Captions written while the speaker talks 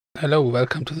Hello,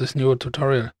 welcome to this new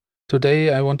tutorial.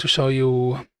 Today I want to show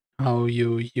you how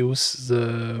you use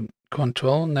the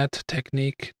ControlNet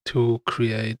technique to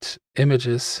create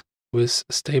images with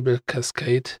Stable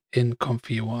Cascade in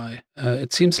ComfyUI.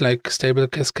 It seems like Stable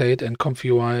Cascade and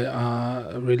ComfyUI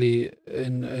are really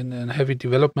in heavy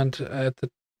development at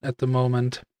the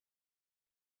moment,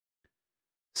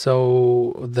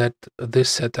 so that this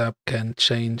setup can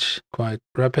change quite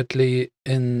rapidly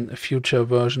in future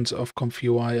versions of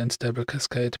ComfyUI and Stable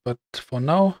Cascade. But for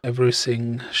now,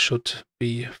 everything should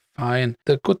be fine.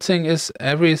 The good thing is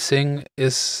everything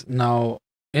is now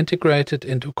integrated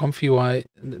into ComfyUI,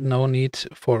 no need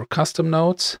for custom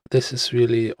nodes. This is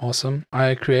really awesome.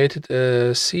 I created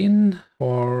a scene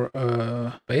for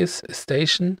a base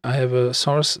station. I have a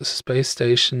source space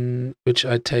station which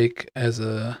I take as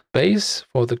a base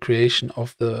for the creation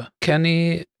of the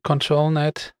Kenny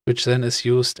ControlNet, which then is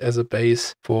used as a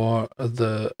base for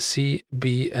the C,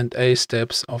 B, and A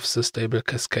steps of the Stable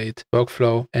Cascade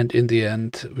workflow. And in the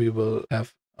end, we will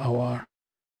have our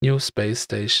new space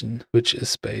station, which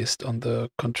is based on the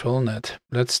ControlNet.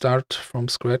 Let's start from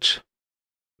scratch.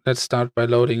 Let's start by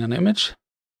loading an image.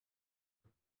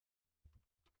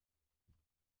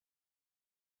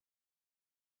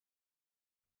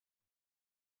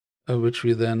 Which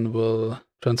we then will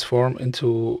transform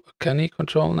into a Kenny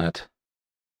ControlNet.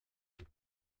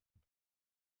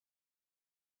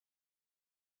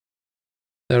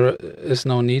 There is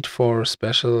no need for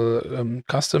special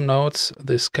custom nodes.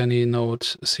 This Kenny node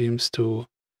seems to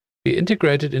be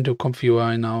integrated into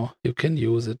ComfyUI now. You can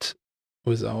use it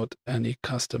without any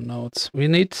custom nodes. We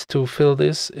need to fill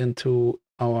this into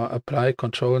our Apply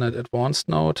ControlNet Advanced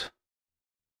node.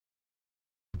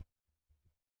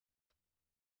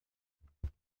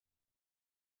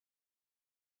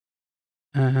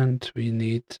 And we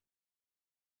need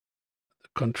the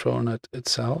ControlNet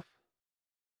itself.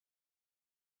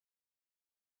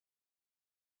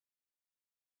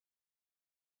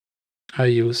 I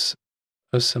use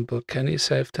a simple Kenny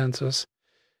save tensors,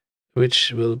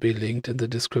 which will be linked in the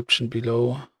description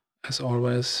below, as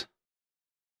always.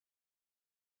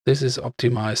 This is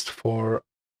optimized for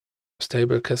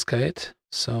Stable Cascade.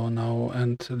 So now,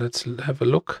 and let's have a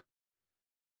look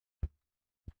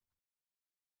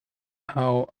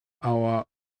how our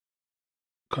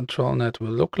ControlNet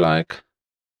will look like.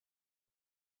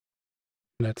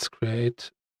 Let's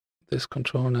create this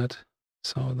ControlNet.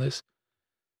 So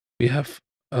we have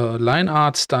a line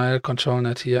art style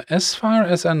ControlNet here. As far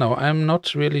as I know, I'm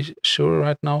not really sure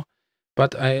right now,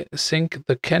 but I think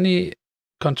the Kenny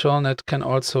ControlNet can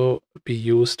also be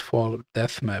used for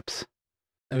depth maps.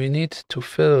 We need to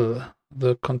fill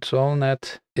the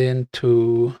ControlNet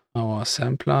into our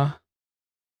sampler.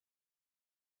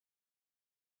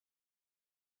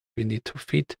 We need to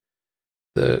feed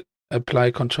the Apply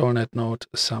ControlNet node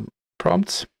some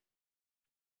prompts.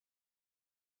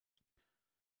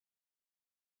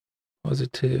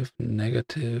 Positive,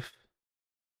 negative.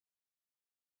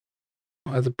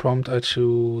 As a prompt, I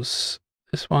choose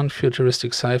this one,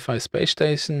 futuristic sci-fi space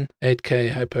station,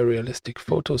 8K hyper-realistic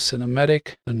photo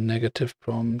cinematic. The negative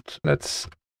prompt, let's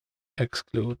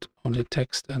exclude only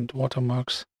text and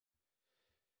watermarks.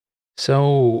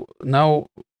 So now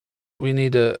we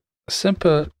need a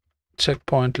simple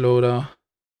checkpoint loader.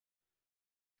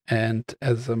 And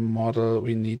as a model,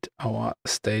 we need our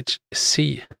stage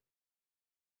C.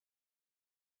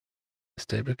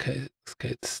 Stable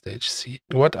Cascade stage C.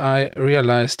 What I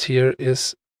realized here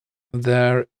is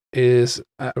there is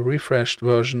a refreshed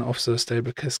version of the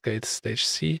Stable Cascade stage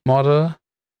C model.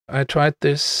 I tried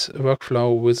this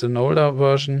workflow with an older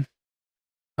version.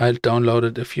 I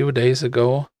downloaded a few days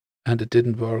ago and it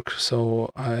didn't work. So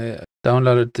I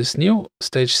downloaded this new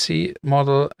stage C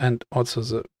model and also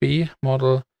the B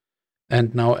model.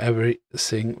 And now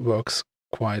everything works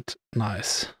quite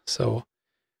nice. So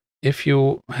if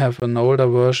you have an older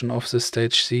version of the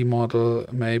stage C model,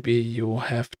 maybe you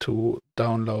have to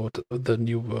download the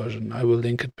new version. I will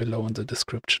link it below in the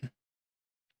description.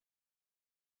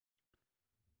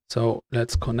 So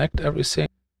let's connect everything.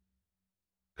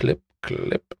 Clip,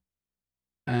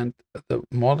 and the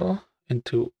model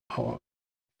into our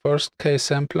first case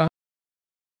sampler.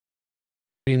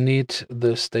 We need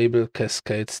the Stable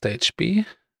Cascade stage B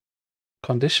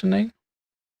conditioning.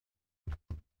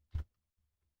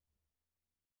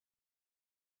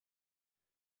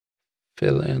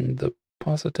 Fill in the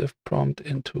positive prompt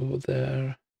into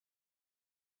there.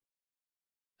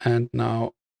 And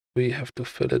now we have to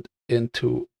fill it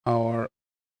into our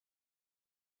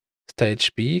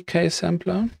stage B case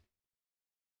sampler.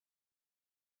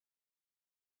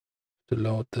 To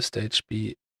load the stage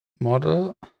B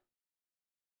model.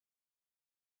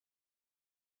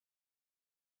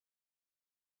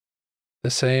 The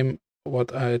same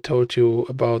what I told you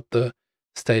about the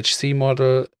stage C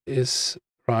model is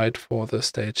right for the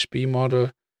stage B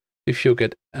model. If you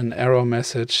get an error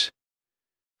message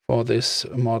for this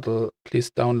model, please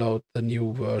download the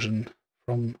new version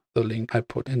from the link I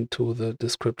put into the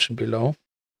description below.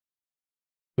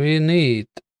 We need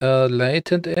a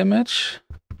latent image.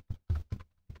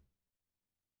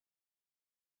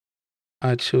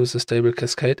 I choose a Stable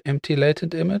Cascade empty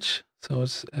latent image, so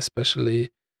it's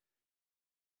especially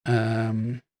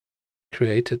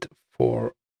created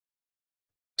for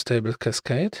Stable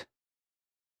Cascade.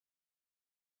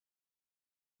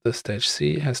 The stage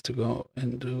C has to go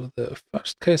into the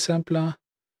first case sampler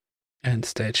and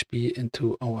stage B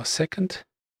into our second.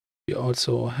 We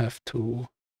also have to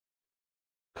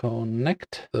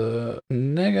connect the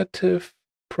negative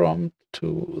prompt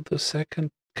to the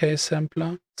second case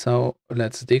sampler. So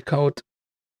let's decode.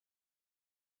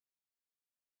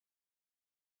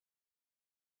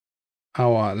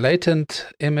 Our latent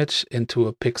image into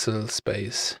a pixel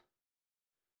space.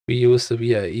 We use the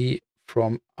VIE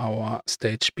from our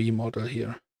stage B model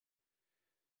here.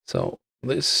 So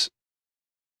this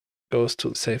goes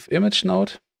to save image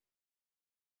node.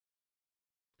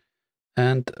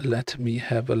 And let me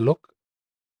have a look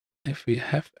if we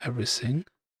have everything.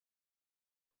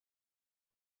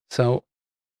 So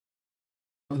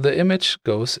the image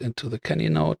goes into the Kenny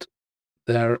node.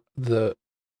 There the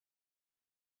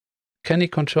Kenny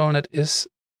ControlNet is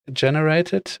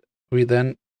generated. We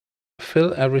then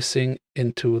fill everything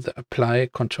into the apply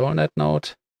ControlNet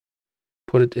node,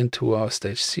 put it into our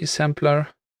stage C sampler,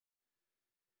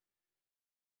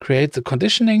 create the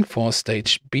conditioning for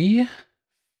stage B,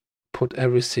 put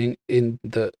everything in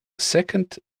the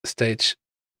second stage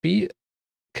B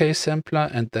case sampler,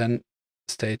 and then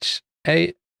stage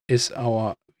A is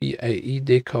our VAE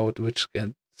decode, which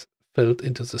gets filled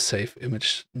into the save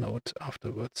image node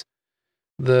afterwards.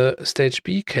 The stage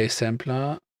B case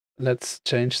sampler, let's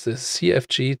change the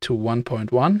CFG to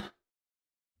 1.1.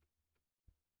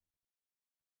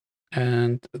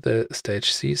 And the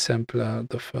stage C sampler,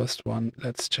 the first one,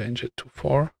 let's change it to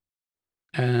 4.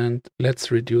 And let's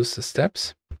reduce the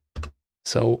steps.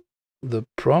 So the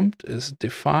prompt is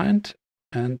defined,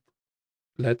 and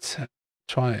let's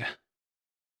try.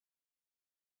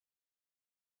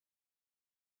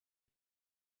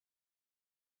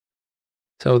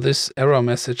 So this error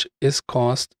message is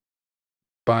caused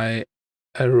by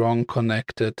a wrong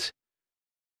connected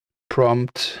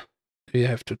prompt. We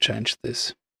have to change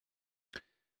this.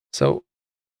 So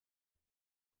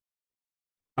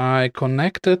I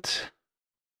connected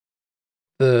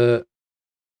the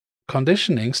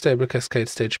conditioning, Stable Cascade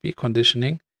Stage B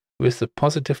conditioning, with the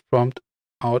positive prompt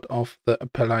out of the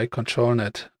apply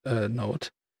ControlNet node.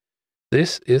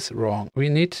 This is wrong. We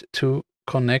need to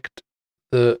connect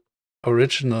the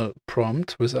original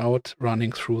prompt without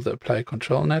running through the apply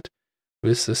ControlNet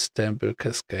with the Stable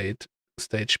Cascade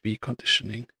Stage B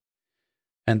conditioning.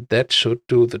 And that should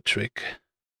do the trick.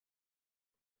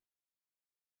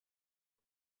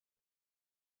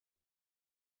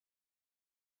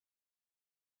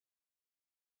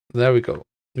 There we go.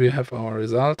 We have our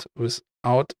result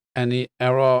without any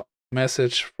error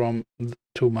message from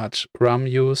too much RAM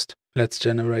used. Let's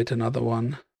generate another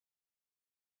one.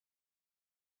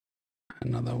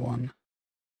 Another one.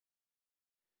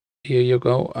 Here you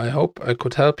go. I hope I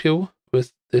could help you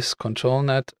with this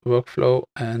ControlNet workflow,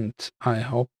 and I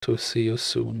hope to see you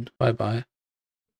soon. Bye bye.